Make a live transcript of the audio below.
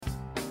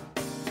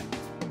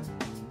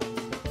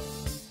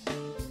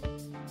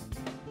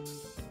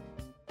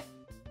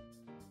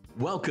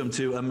Welcome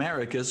to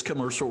America's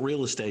Commercial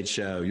Real Estate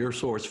Show, your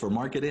source for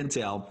market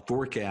intel,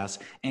 forecasts,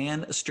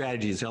 and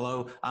strategies.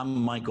 Hello, I'm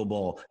Michael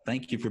Bull.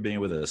 Thank you for being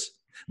with us.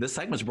 This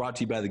segment is brought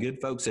to you by the good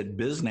folks at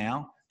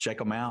BizNow. Check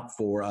them out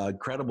for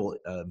incredible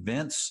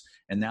events,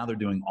 and now they're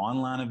doing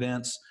online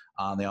events.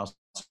 They also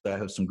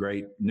have some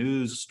great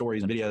news,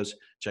 stories, and videos.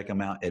 Check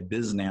them out at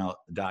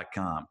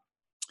biznow.com.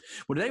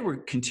 Well, today we're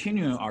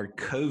continuing our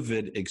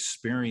COVID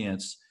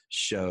experience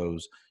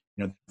shows.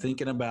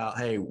 Thinking about,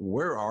 hey,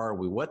 where are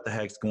we? What the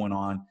heck's going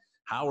on?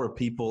 How are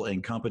people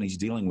and companies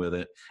dealing with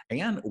it?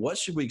 And what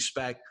should we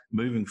expect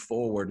moving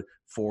forward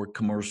for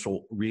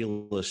commercial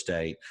real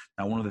estate?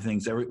 Now, one of the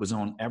things that was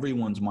on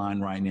everyone's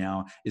mind right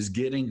now is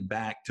getting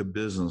back to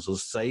business.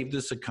 Let's save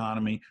this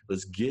economy.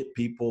 Let's get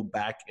people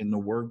back in the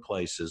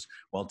workplaces.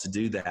 Well, to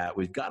do that,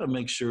 we've got to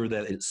make sure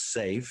that it's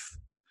safe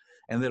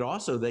and that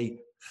also they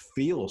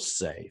feel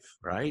safe,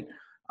 right?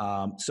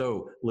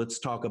 So let's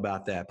talk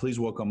about that. Please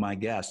welcome my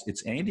guest.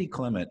 It's Andy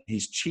Clement.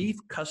 He's Chief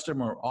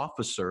Customer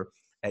Officer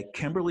at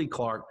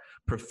Kimberly-Clark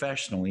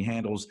Professional. He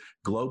handles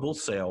global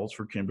sales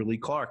for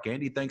Kimberly-Clark.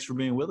 Andy, thanks for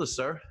being with us,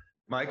 sir.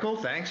 Michael,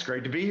 thanks.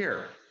 Great to be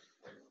here.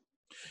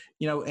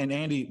 And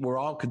Andy, we're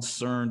all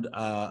concerned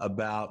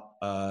about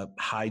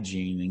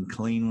hygiene and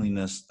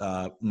cleanliness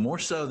more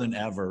so than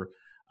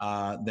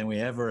we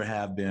ever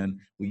have been.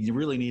 We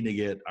really need to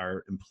get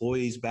our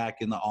employees back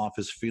in the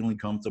office feeling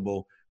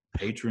comfortable,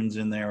 patrons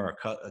in there,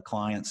 our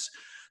clients.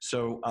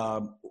 So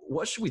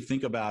what should we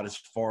think about as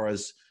far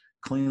as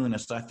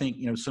cleanliness? I think,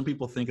 some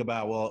people think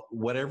about, well,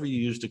 whatever you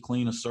use to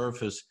clean a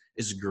surface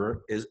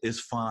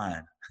is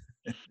fine.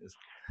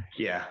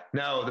 Yeah,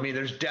 no,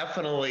 there's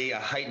definitely a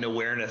heightened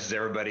awareness as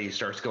everybody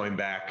starts going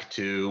back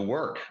to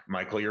work.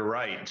 Michael, you're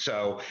right.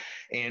 So,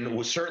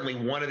 and certainly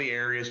one of the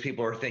areas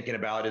people are thinking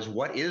about is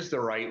what is the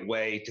right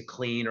way to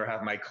clean or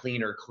have my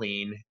cleaner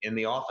clean in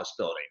the office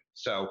building.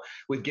 So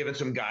we've given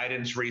some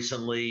guidance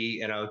recently,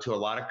 to a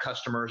lot of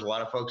customers, a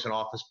lot of folks in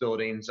office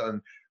buildings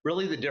on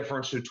really the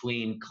difference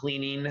between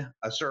cleaning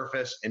a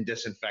surface and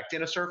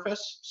disinfecting a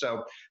surface.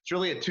 So it's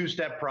really a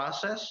two-step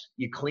process.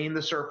 You clean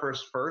the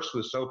surface first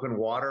with soap and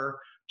water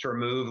to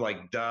remove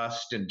like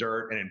dust and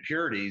dirt and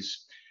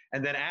impurities.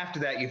 And then after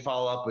that, you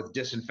follow up with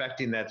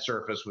disinfecting that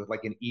surface with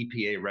like an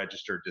EPA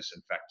registered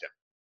disinfectant.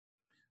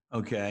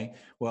 Okay.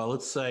 Well,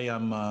 let's say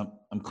I'm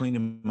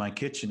cleaning my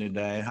kitchen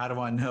today. How do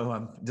I know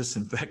I'm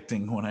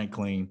disinfecting when I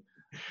clean?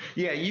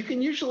 Yeah, you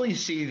can usually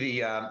see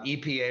the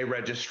EPA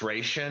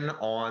registration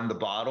on the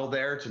bottle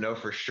there to know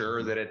for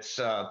sure that it's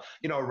a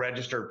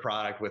registered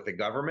product with the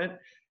government.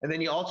 And then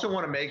you also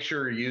want to make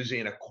sure you're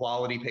using a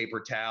quality paper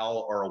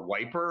towel or a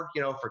wiper,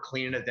 for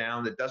cleaning it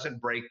down that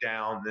doesn't break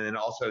down and then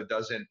also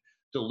doesn't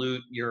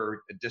dilute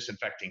your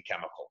disinfecting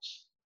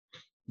chemicals.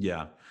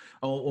 Yeah.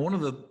 Oh, one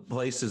of the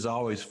places I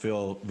always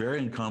feel very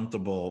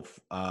uncomfortable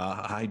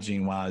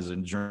hygiene-wise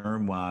and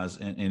germ-wise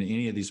in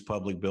any of these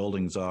public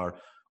buildings are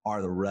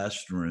the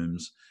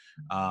restrooms.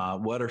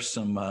 What are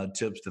some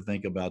tips to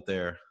think about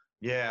there?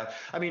 Yeah,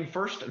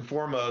 first and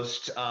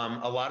foremost,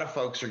 a lot of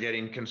folks are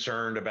getting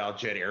concerned about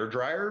jet air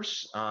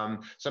dryers.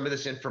 Some of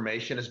this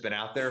information has been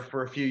out there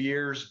for a few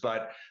years,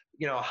 but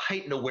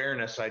heightened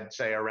awareness, I'd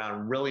say,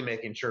 around really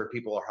making sure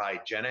people are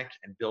hygienic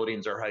and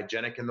buildings are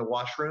hygienic in the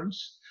washrooms.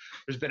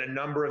 There's been a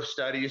number of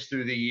studies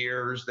through the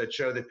years that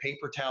show that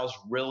paper towels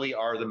really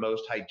are the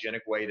most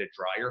hygienic way to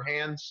dry your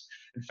hands.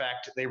 In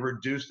fact, they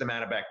reduce the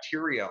amount of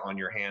bacteria on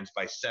your hands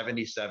by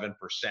 77%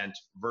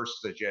 versus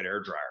a jet air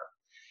dryer.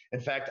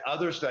 In fact,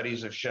 other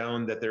studies have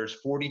shown that there's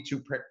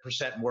 42%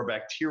 more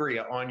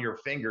bacteria on your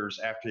fingers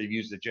after you've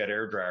used the jet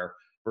air dryer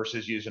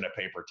versus using a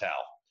paper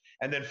towel.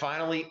 And then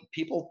finally,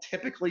 people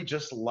typically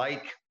just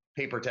like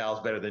paper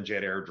towels better than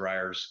jet air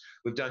dryers.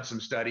 We've done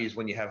some studies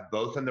when you have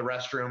both in the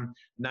restroom,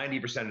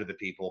 90% of the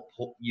people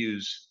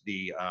use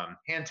the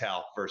hand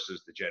towel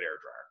versus the jet air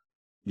dryer.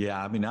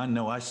 Yeah, I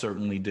know I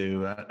certainly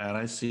do. And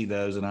I see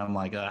those and I'm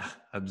like,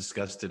 I'm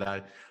disgusted.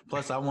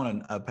 Plus I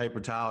want a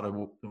paper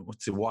towel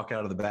to walk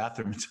out of the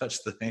bathroom and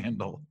touch the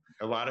handle.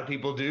 A lot of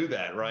people do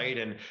that, right?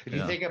 And if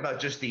you think about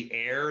just the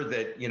air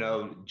that,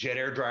 jet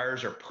air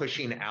dryers are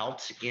pushing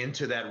out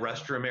into that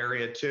restroom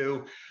area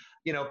too,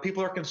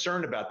 people are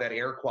concerned about that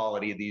air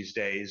quality these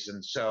days.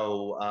 And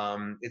so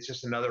it's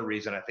just another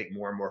reason I think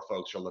more and more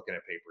folks are looking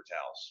at paper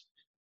towels.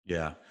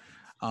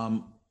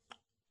 Yeah.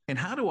 And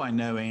how do I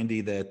know,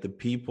 Andy, that the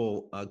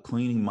people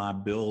cleaning my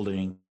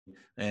building,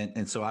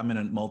 and so I'm in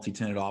a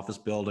multi-tenant office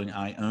building,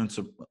 I own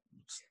some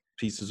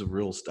pieces of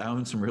real estate, I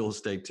own some real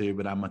estate too,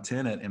 but I'm a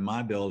tenant in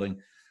my building,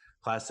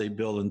 Class A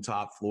building,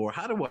 top floor.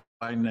 How do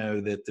I know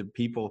that the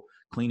people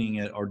cleaning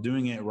it are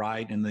doing it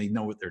right and they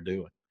know what they're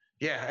doing?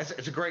 Yeah,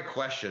 it's a great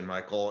question,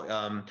 Michael.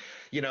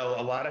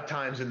 A lot of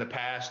times in the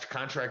past,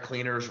 contract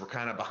cleaners were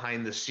kind of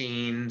behind the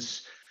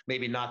scenes,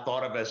 maybe not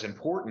thought of as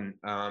important.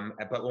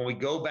 But when we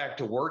go back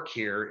to work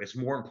here, it's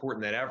more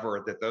important than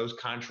ever that those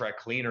contract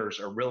cleaners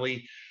are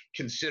really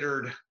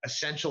considered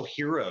essential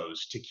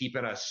heroes to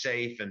keeping us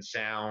safe and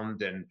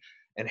sound. And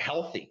and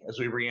healthy as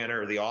we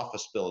re-enter the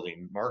office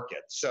building market.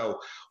 So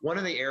one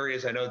of the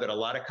areas I know that a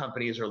lot of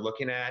companies are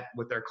looking at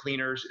with their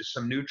cleaners is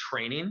some new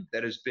training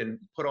that has been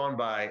put on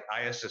by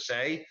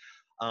ISSA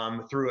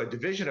through a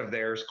division of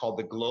theirs called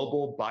the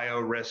Global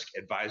Biorisk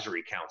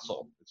Advisory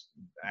Council. Its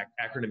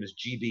acronym is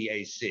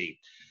GBAC.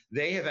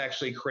 They have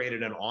actually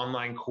created an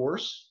online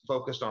course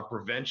focused on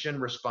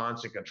prevention,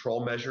 response, and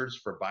control measures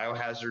for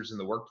biohazards in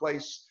the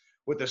workplace,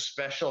 with a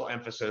special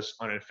emphasis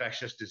on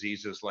infectious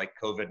diseases like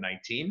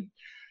COVID-19.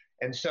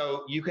 And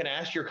so you can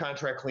ask your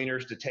contract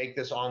cleaners to take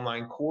this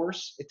online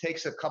course. It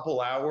takes a couple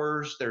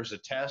hours. There's a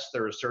test,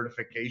 there's a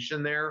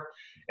certification there.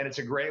 And it's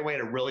a great way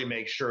to really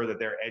make sure that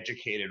they're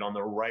educated on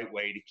the right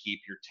way to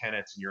keep your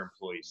tenants and your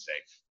employees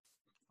safe.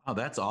 Oh,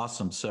 that's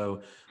awesome.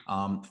 So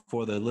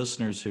for the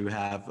listeners who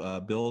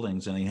have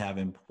buildings and they have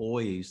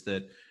employees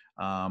that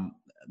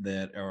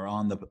that are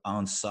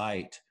on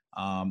site,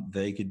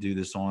 they could do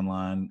this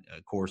online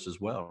course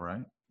as well,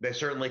 right? They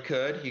certainly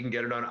could. You can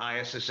get it on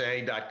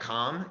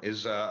issa.com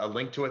is a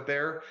link to it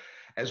there.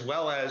 As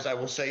well as I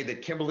will say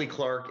that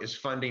Kimberly-Clark is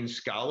funding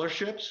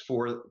scholarships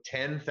for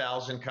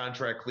 10,000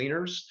 contract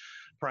cleaners,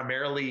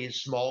 primarily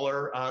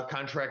smaller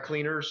contract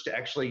cleaners, to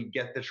actually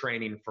get the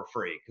training for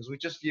free, because we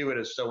just view it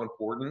as so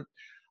important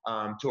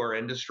to our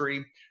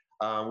industry.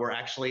 We're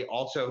actually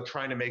also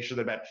trying to make sure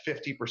that about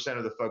 50%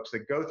 of the folks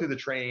that go through the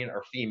training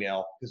are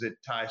female, because it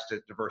ties to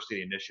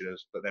diversity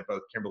initiatives, but that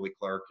both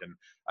Kimberly-Clark and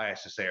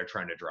ISSA are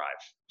trying to drive.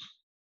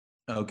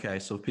 Okay,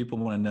 so if people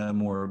want to know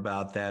more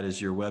about that, is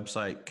your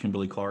website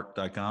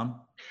KimberlyClark.com?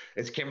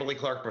 It's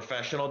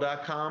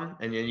KimberlyClarkProfessional.com,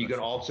 and then you can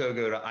also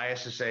go to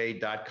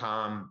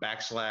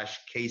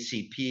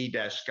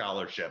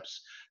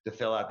ISSA.com/KCP-scholarships to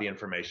fill out the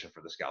information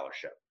for the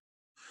scholarship.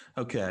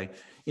 Okay.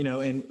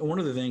 And one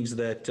of the things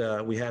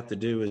that we have to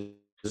do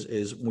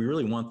is we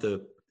really want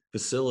the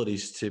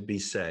facilities to be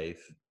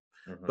safe,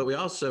 but we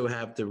also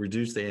have to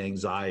reduce the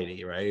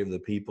anxiety, right, of the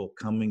people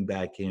coming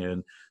back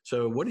in.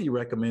 So what do you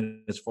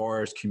recommend as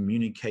far as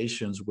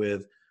communications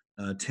with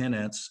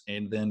tenants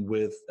and then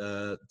with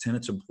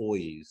tenants'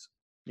 employees?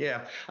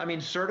 Yeah, I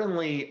mean,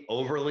 certainly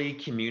overly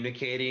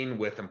communicating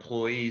with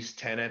employees,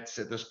 tenants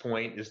at this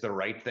point is the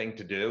right thing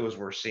to do, as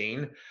we're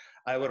seeing.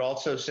 I would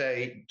also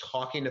say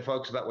talking to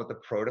folks about what the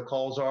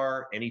protocols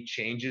are, any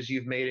changes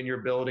you've made in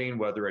your building,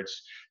 whether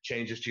it's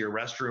changes to your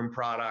restroom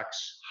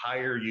products,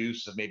 higher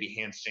use of maybe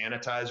hand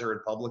sanitizer in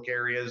public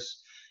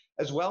areas,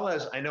 as well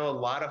as I know a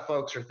lot of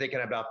folks are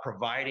thinking about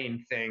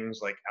providing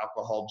things like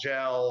alcohol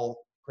gel,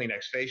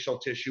 Kleenex facial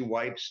tissue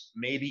wipes,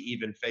 maybe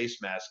even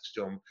face masks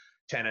to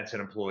tenants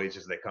and employees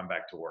as they come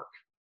back to work.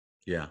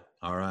 Yeah.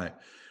 All right.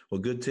 Well,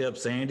 good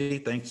tips, Andy.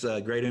 Thanks.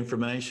 Great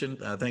information.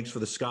 Thanks for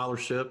the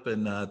scholarship,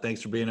 and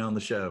thanks for being on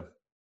the show.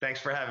 Thanks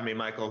for having me,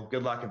 Michael.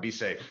 Good luck and be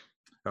safe.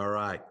 All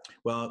right.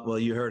 Well,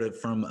 you heard it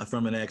from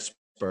an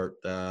expert.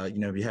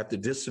 You have to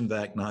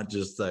disinfect, not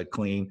just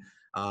clean.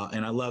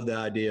 And I love the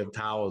idea of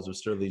towels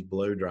instead of these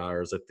blow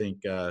dryers. I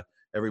think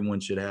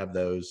everyone should have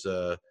those,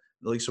 at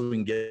least so we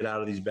can get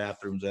out of these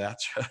bathrooms without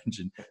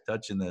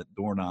touching the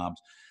doorknobs.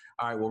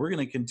 All right, well, we're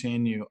going to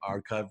continue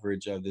our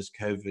coverage of this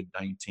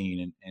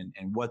COVID-19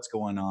 and what's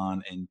going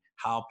on and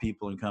how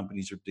people and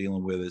companies are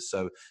dealing with it.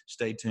 So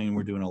stay tuned.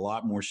 We're doing a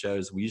lot more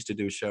shows. We used to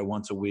do a show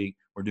once a week.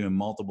 We're doing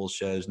multiple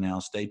shows now.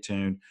 Stay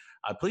tuned.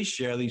 Please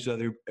share these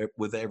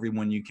with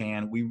everyone you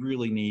can. We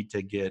really need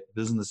to get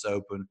business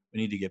open. We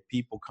need to get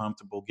people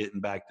comfortable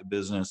getting back to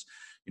business.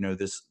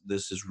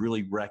 This is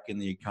really wrecking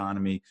the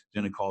economy. It's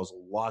going to cause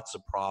lots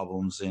of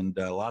problems and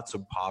lots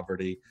of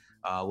poverty.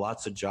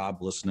 Lots of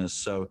joblessness.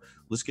 So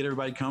let's get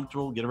everybody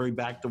comfortable, get everybody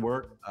back to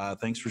work.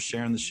 Thanks for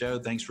sharing the show.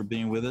 Thanks for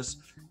being with us.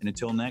 And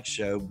until next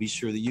show, be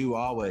sure that you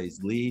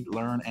always lead,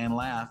 learn, and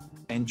laugh,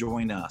 and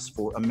join us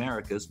for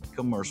America's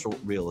Commercial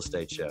Real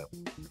Estate Show.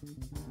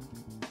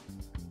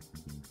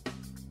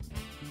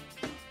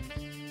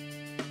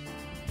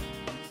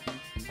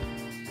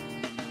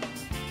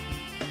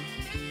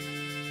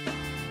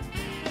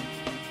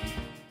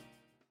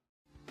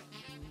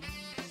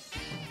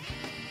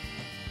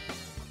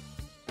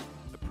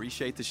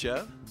 Appreciate the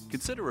show?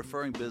 Consider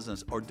referring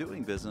business or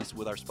doing business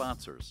with our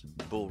sponsors.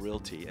 Bull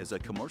Realty is a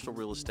commercial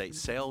real estate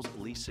sales,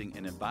 leasing,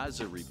 and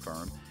advisory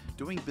firm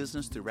doing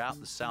business throughout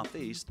the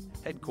Southeast,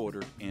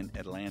 headquartered in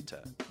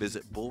Atlanta.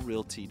 Visit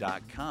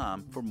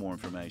bullrealty.com for more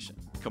information.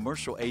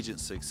 Commercial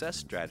Agent Success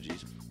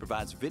Strategies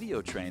provides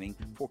video training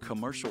for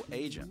commercial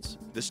agents.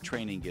 This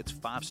training gets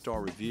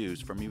 5-star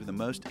reviews from even the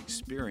most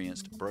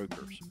experienced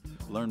brokers.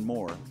 Learn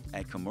more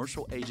at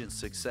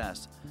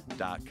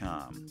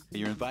commercialagentsuccess.com.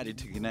 You're invited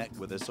to connect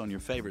with us on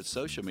your favorite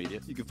social media.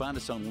 You can find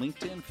us on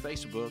LinkedIn,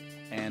 Facebook,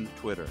 and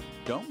Twitter.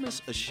 Don't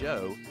miss a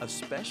show of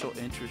special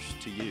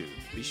interest to you.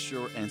 Be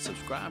sure and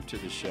subscribe to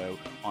the show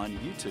on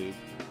YouTube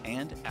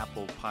and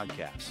Apple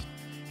Podcasts.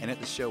 And at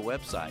the show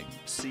website,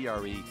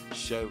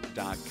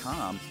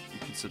 creshow.com, you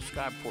can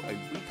subscribe for a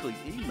weekly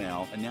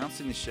email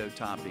announcing the show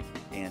topic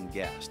and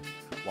guest.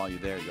 While you're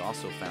there, you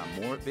also found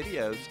more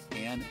videos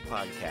and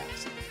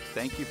podcasts.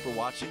 Thank you for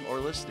watching or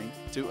listening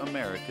to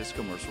America's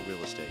Commercial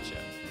Real Estate Show.